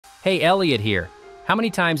Hey, Elliot here. How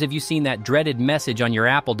many times have you seen that dreaded message on your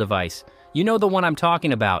Apple device? You know the one I'm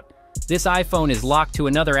talking about. This iPhone is locked to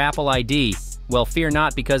another Apple ID. Well, fear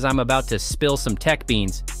not, because I'm about to spill some tech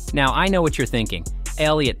beans. Now, I know what you're thinking.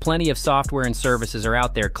 Elliot, plenty of software and services are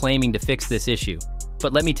out there claiming to fix this issue.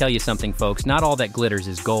 But let me tell you something, folks, not all that glitters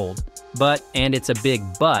is gold. But, and it's a big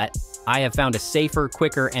but, I have found a safer,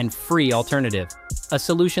 quicker, and free alternative. A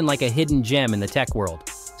solution like a hidden gem in the tech world.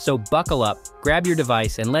 So buckle up, grab your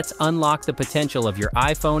device, and let's unlock the potential of your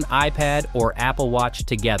iPhone, iPad, or Apple Watch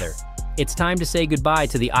together. It's time to say goodbye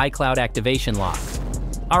to the iCloud activation lock.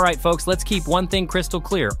 Alright folks, let's keep one thing crystal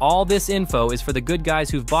clear. All this info is for the good guys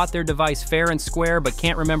who've bought their device fair and square but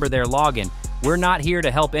can't remember their login. We're not here to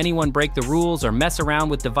help anyone break the rules or mess around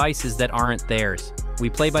with devices that aren't theirs. We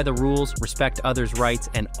play by the rules, respect others' rights,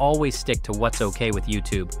 and always stick to what's okay with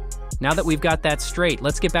YouTube. Now that we've got that straight,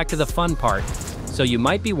 let's get back to the fun part. So you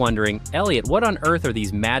might be wondering, Elliot, what on earth are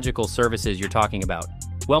these magical services you're talking about?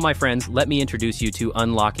 Well, my friends, let me introduce you to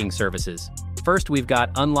unlocking services. First, we've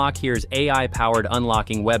got Unlock Here's AI-powered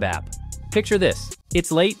unlocking web app. Picture this.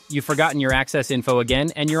 It's late, you've forgotten your access info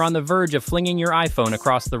again, and you're on the verge of flinging your iPhone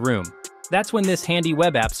across the room. That's when this handy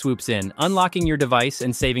web app swoops in, unlocking your device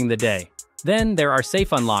and saving the day. Then there are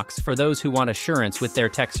Safe Unlocks for those who want assurance with their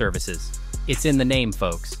tech services. It's in the name,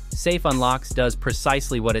 folks. Safe Unlocks does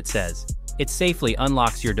precisely what it says. It safely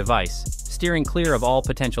unlocks your device, steering clear of all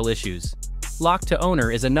potential issues. Lock to Owner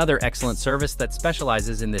is another excellent service that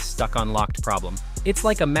specializes in this stuck-on-locked problem. It's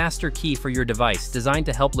like a master key for your device, designed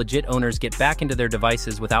to help legit owners get back into their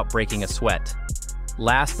devices without breaking a sweat.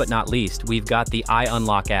 Last but not least, we've got the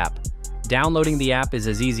iUnlock app. Downloading the app is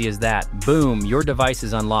as easy as that. Boom, your device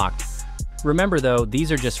is unlocked. Remember though,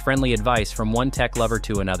 these are just friendly advice from one tech lover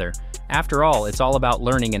to another. After all, it's all about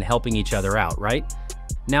learning and helping each other out, right?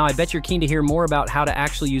 Now, I bet you're keen to hear more about how to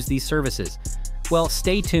actually use these services. Well,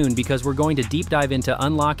 stay tuned because we're going to deep dive into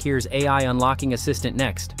Unlock Here's AI Unlocking Assistant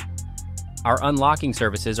next. Our unlocking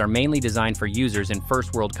services are mainly designed for users in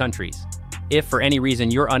first world countries. If for any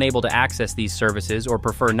reason you're unable to access these services or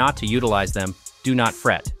prefer not to utilize them, do not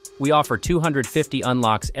fret. We offer 250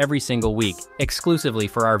 unlocks every single week, exclusively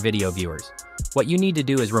for our video viewers. What you need to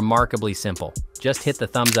do is remarkably simple. Just hit the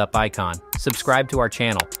thumbs up icon, subscribe to our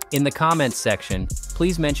channel. In the comments section,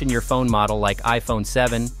 please mention your phone model like iPhone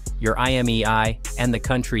 7, your IMEI, and the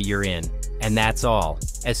country you're in. And that's all.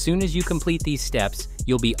 As soon as you complete these steps,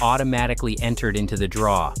 you'll be automatically entered into the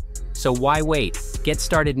draw. So why wait? Get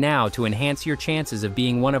started now to enhance your chances of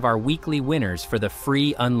being one of our weekly winners for the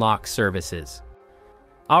free unlock services.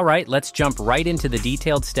 Alright, let's jump right into the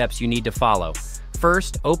detailed steps you need to follow.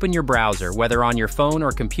 First, open your browser, whether on your phone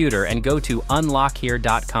or computer, and go to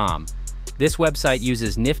unlockhere.com. This website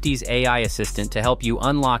uses Nifty's AI assistant to help you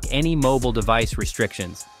unlock any mobile device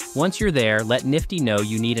restrictions. Once you're there, let Nifty know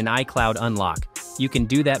you need an iCloud unlock. You can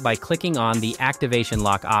do that by clicking on the Activation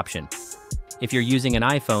Lock option. If you're using an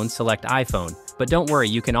iPhone, select iPhone, but don't worry,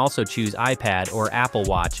 you can also choose iPad or Apple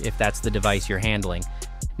Watch if that's the device you're handling.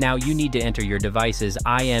 Now you need to enter your device's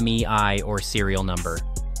IMEI or serial number.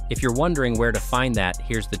 If you're wondering where to find that,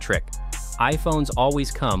 here's the trick. iPhones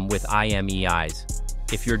always come with IMEIs.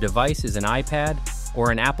 If your device is an iPad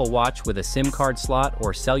or an Apple Watch with a SIM card slot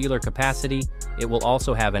or cellular capacity, it will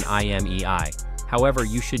also have an IMEI. However,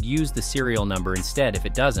 you should use the serial number instead if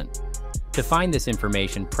it doesn't. To find this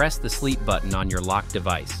information, press the sleep button on your locked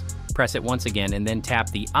device. Press it once again and then tap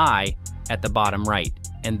the I at the bottom right.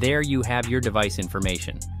 And there you have your device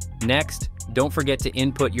information. Next, don't forget to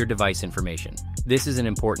input your device information. This is an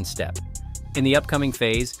important step. In the upcoming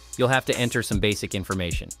phase, you'll have to enter some basic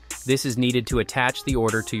information. This is needed to attach the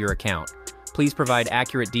order to your account. Please provide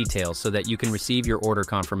accurate details so that you can receive your order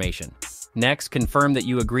confirmation. Next, confirm that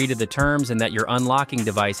you agree to the terms and that your unlocking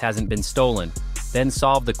device hasn't been stolen. Then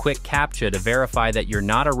solve the quick CAPTCHA to verify that you're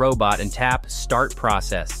not a robot and tap Start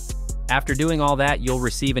Process. After doing all that, you'll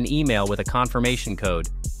receive an email with a confirmation code.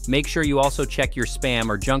 Make sure you also check your spam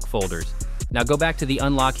or junk folders. Now go back to the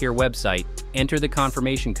Unlock Here website, enter the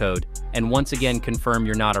confirmation code, and once again confirm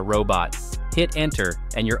you're not a robot. Hit enter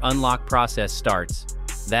and your unlock process starts.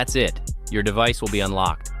 That's it. Your device will be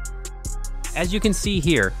unlocked. As you can see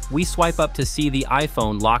here, we swipe up to see the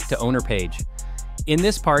iPhone Lock to Owner page. In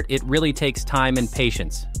this part, it really takes time and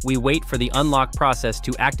patience. We wait for the unlock process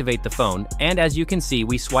to activate the phone, and as you can see,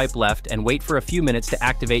 we swipe left and wait for a few minutes to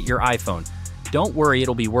activate your iPhone. Don't worry,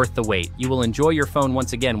 it'll be worth the wait. You will enjoy your phone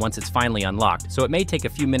once again once it's finally unlocked, so it may take a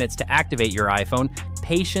few minutes to activate your iPhone.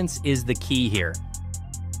 Patience is the key here.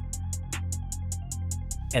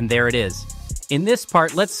 And there it is. In this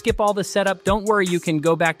part, let's skip all the setup. Don't worry, you can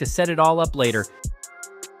go back to set it all up later.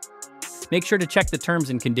 Make sure to check the terms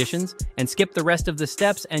and conditions and skip the rest of the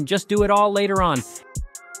steps and just do it all later on.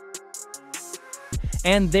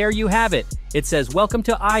 And there you have it. It says, "Welcome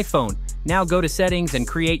to iPhone." Now go to Settings and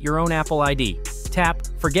create your own Apple ID. Tap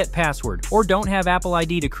Forget Password, or don't have Apple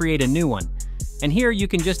ID to create a new one. And here you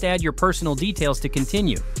can just add your personal details to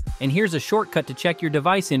continue. And here's a shortcut to check your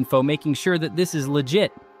device info, making sure that this is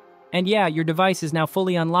legit. And yeah, your device is now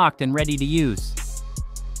fully unlocked and ready to use.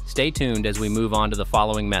 Stay tuned as we move on to the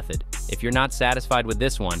following method. If you're not satisfied with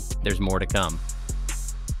this one, there's more to come.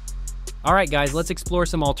 Alright guys, let's explore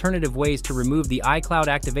some alternative ways to remove the iCloud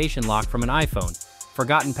activation lock from an iPhone.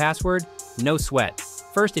 Forgotten password? No sweat.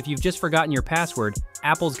 First, if you've just forgotten your password,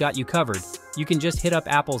 Apple's got you covered. You can just hit up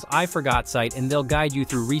Apple's I Forgot site and they'll guide you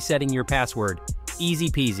through resetting your password. Easy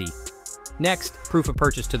peasy. Next, proof of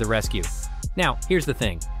purchase to the rescue. Now, here's the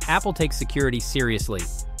thing. Apple takes security seriously.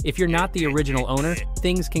 If you're not the original owner,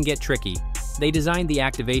 things can get tricky. They designed the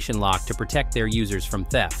activation lock to protect their users from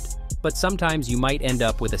theft. But sometimes you might end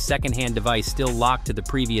up with a second-hand device still locked to the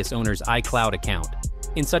previous owner's iCloud account.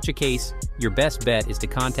 In such a case, your best bet is to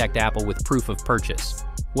contact Apple with proof of purchase.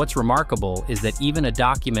 What's remarkable is that even a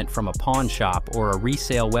document from a pawn shop or a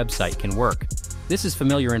resale website can work. This is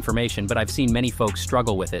familiar information, but I've seen many folks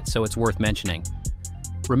struggle with it, so it's worth mentioning.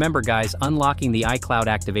 Remember guys, unlocking the iCloud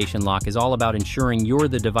activation lock is all about ensuring you're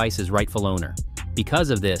the device's rightful owner. Because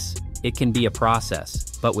of this, it can be a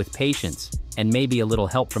process, but with patience and maybe a little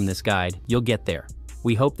help from this guide, you'll get there.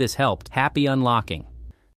 We hope this helped. Happy unlocking!